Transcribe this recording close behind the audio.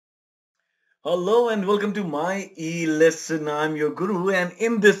Hello and welcome to my e-lesson. I'm your guru, and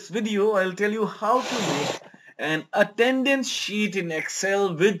in this video I'll tell you how to make an attendance sheet in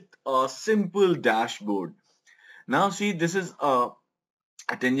Excel with a simple dashboard. Now see, this is a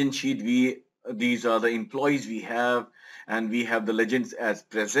attendance sheet. These are the employees we have, and we have the legends as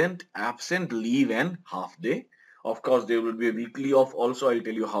present, absent, leave and half day. Of course there will be a weekly off also. I'll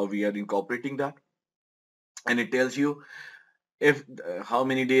tell you how we are incorporating that, and it tells you if how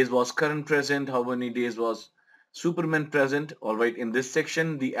many days was current present, how many days was Superman present. All right, in this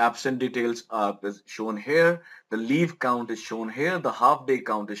section the absent details are shown here, the leave count is shown here, the half day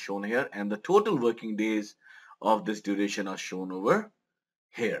count is shown here, and the total working days of this duration are shown over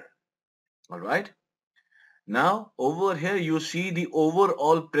here. All right, now over here you see the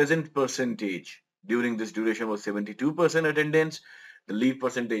overall present percentage during this duration was 72% attendance, the leave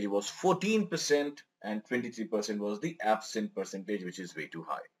percentage was 14%, and 23% was the absent percentage, which is way too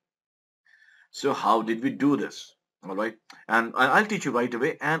high. So how did we do this? All right, and I'll teach you right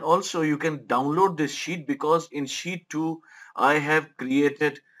away. And also you can download this sheet, because in sheet 2 I have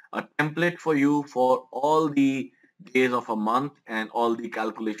created a template for you for all the days of a month, and all the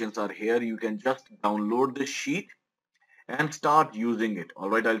calculations are here. You can just download this sheet and start using it.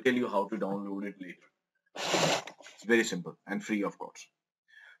 All right, I'll tell you how to download it later. It's very simple and free, of course.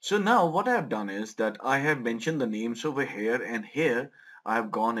 So now what I have done is that I have mentioned the names over here, and here I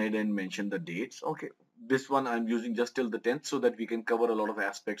have gone ahead and mentioned the dates. Okay, this one I'm using just till the 10th so that we can cover a lot of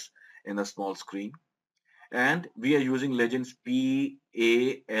aspects in a small screen. And we are using legends PALHD.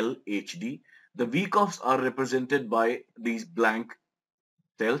 The week offs are represented by these blank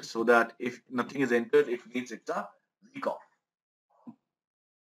cells, so that if nothing is entered, it means it's a week off.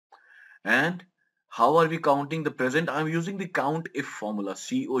 And how are we counting the present? I'm using the Countif formula,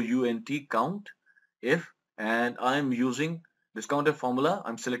 COUNT, count if, and I'm using this Countif formula.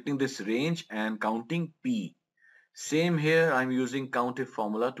 I'm selecting this range and counting P. Same here, I'm using Countif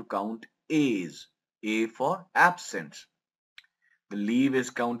formula to count A's, A for absence. The leave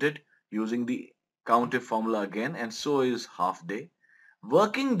is counted using the Countif formula again, and so is half day.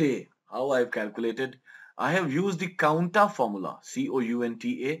 Working day, how I've calculated, I have used the Counta formula,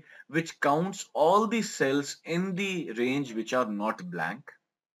 COUNTA, which counts all the cells in the range which are not blank.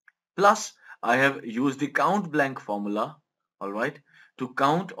 Plus, I have used the Countblank formula, all right, to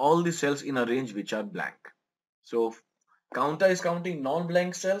count all the cells in a range which are blank. So, Counta is counting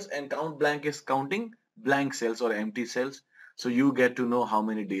non-blank cells, and Countblank is counting blank cells or empty cells. So you get to know how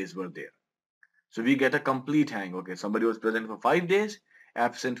many days were there. So we get a complete hang. Okay, somebody was present for 5 days,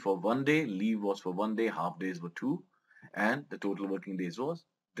 absent for 1 day, leave was for 1 day, half days were 2, and the total working days was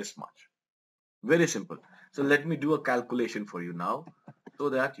this much. Very simple. So let me do a calculation for you now, so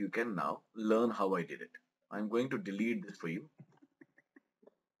that you can now learn how I did it. I'm going to delete this for you.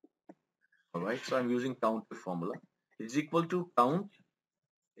 All right, so I'm using Countif formula. Is equal to count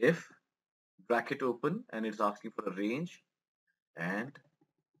if bracket open, and it's asking for a range, and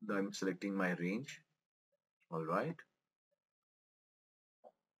I'm selecting my range. All right,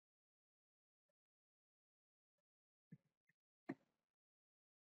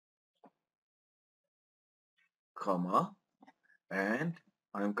 comma, and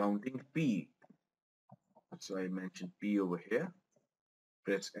I'm counting P. So I mentioned P over here.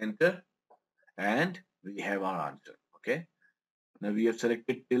 Press enter, and we have our answer. Okay, now we have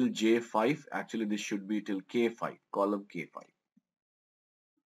selected till J5. Actually this should be till K5, column K5.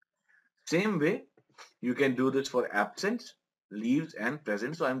 Same way you can do this for absence, leaves and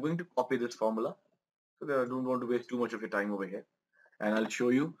present. So I'm going to copy this formula, so that I don't want to waste too much of your time over here, and I'll show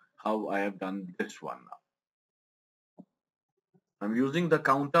you how I have done this one now. I'm using the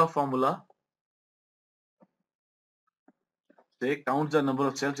counter formula. Say counts the number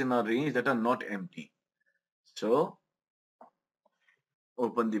of cells in a range that are not empty. So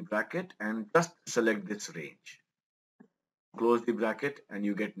open the bracket and just select this range. Close the bracket and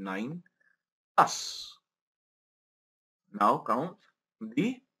you get 9 plus. Now count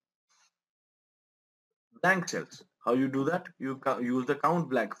the blank cells. How you do that? You use the count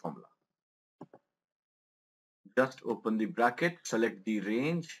blank formula. Just open the bracket, select the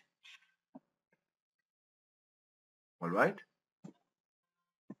range. All right.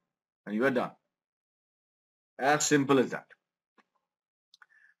 And you are done. As simple as that.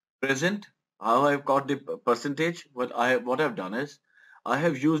 Present, how I've got the percentage, what I've done is I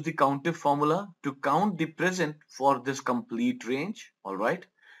have used the Countif formula to count the present for this complete range. All right.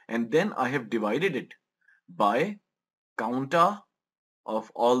 And then I have divided it by counter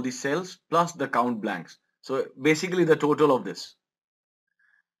of all the cells plus the count blanks. So basically the total of this.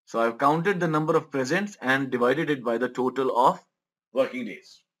 So I've counted the number of presents and divided it by the total of working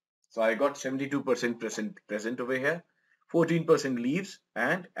days. So I got 72% present over here, 14% leaves,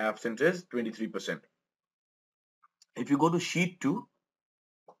 and absent is 23%. If you go to sheet 2,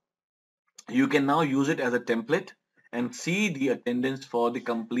 you can now use it as a template and see the attendance for the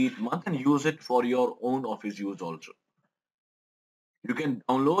complete month and use it for your own office use also. You can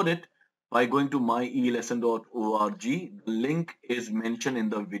download it by going to myelesson.org. The link is mentioned in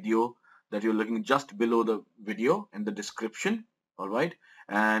the video that you're looking just below the video in the description. All right.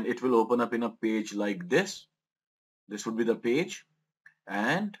 And it will open up in a page like this. This would be the page,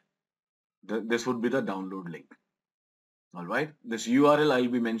 and this would be the download link. All right. This URL I'll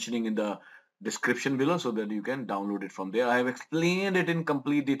be mentioning in the description below so that you can download it from there. I have explained it in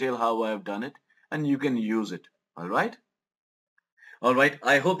complete detail how I have done it, and you can use it. All right. All right.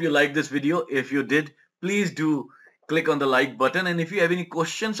 I hope you liked this video. If you did, please do click on the like button. And if you have any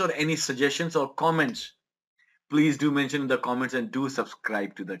questions or any suggestions or comments, please do mention in the comments and do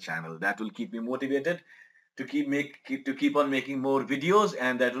subscribe to the channel. That will keep me motivated to keep on making more videos,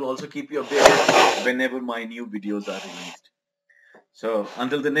 and that will also keep you updated whenever my new videos are released. So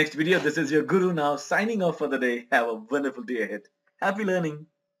until the next video, this is your guru now signing off for the day. Have a wonderful day ahead. Happy learning.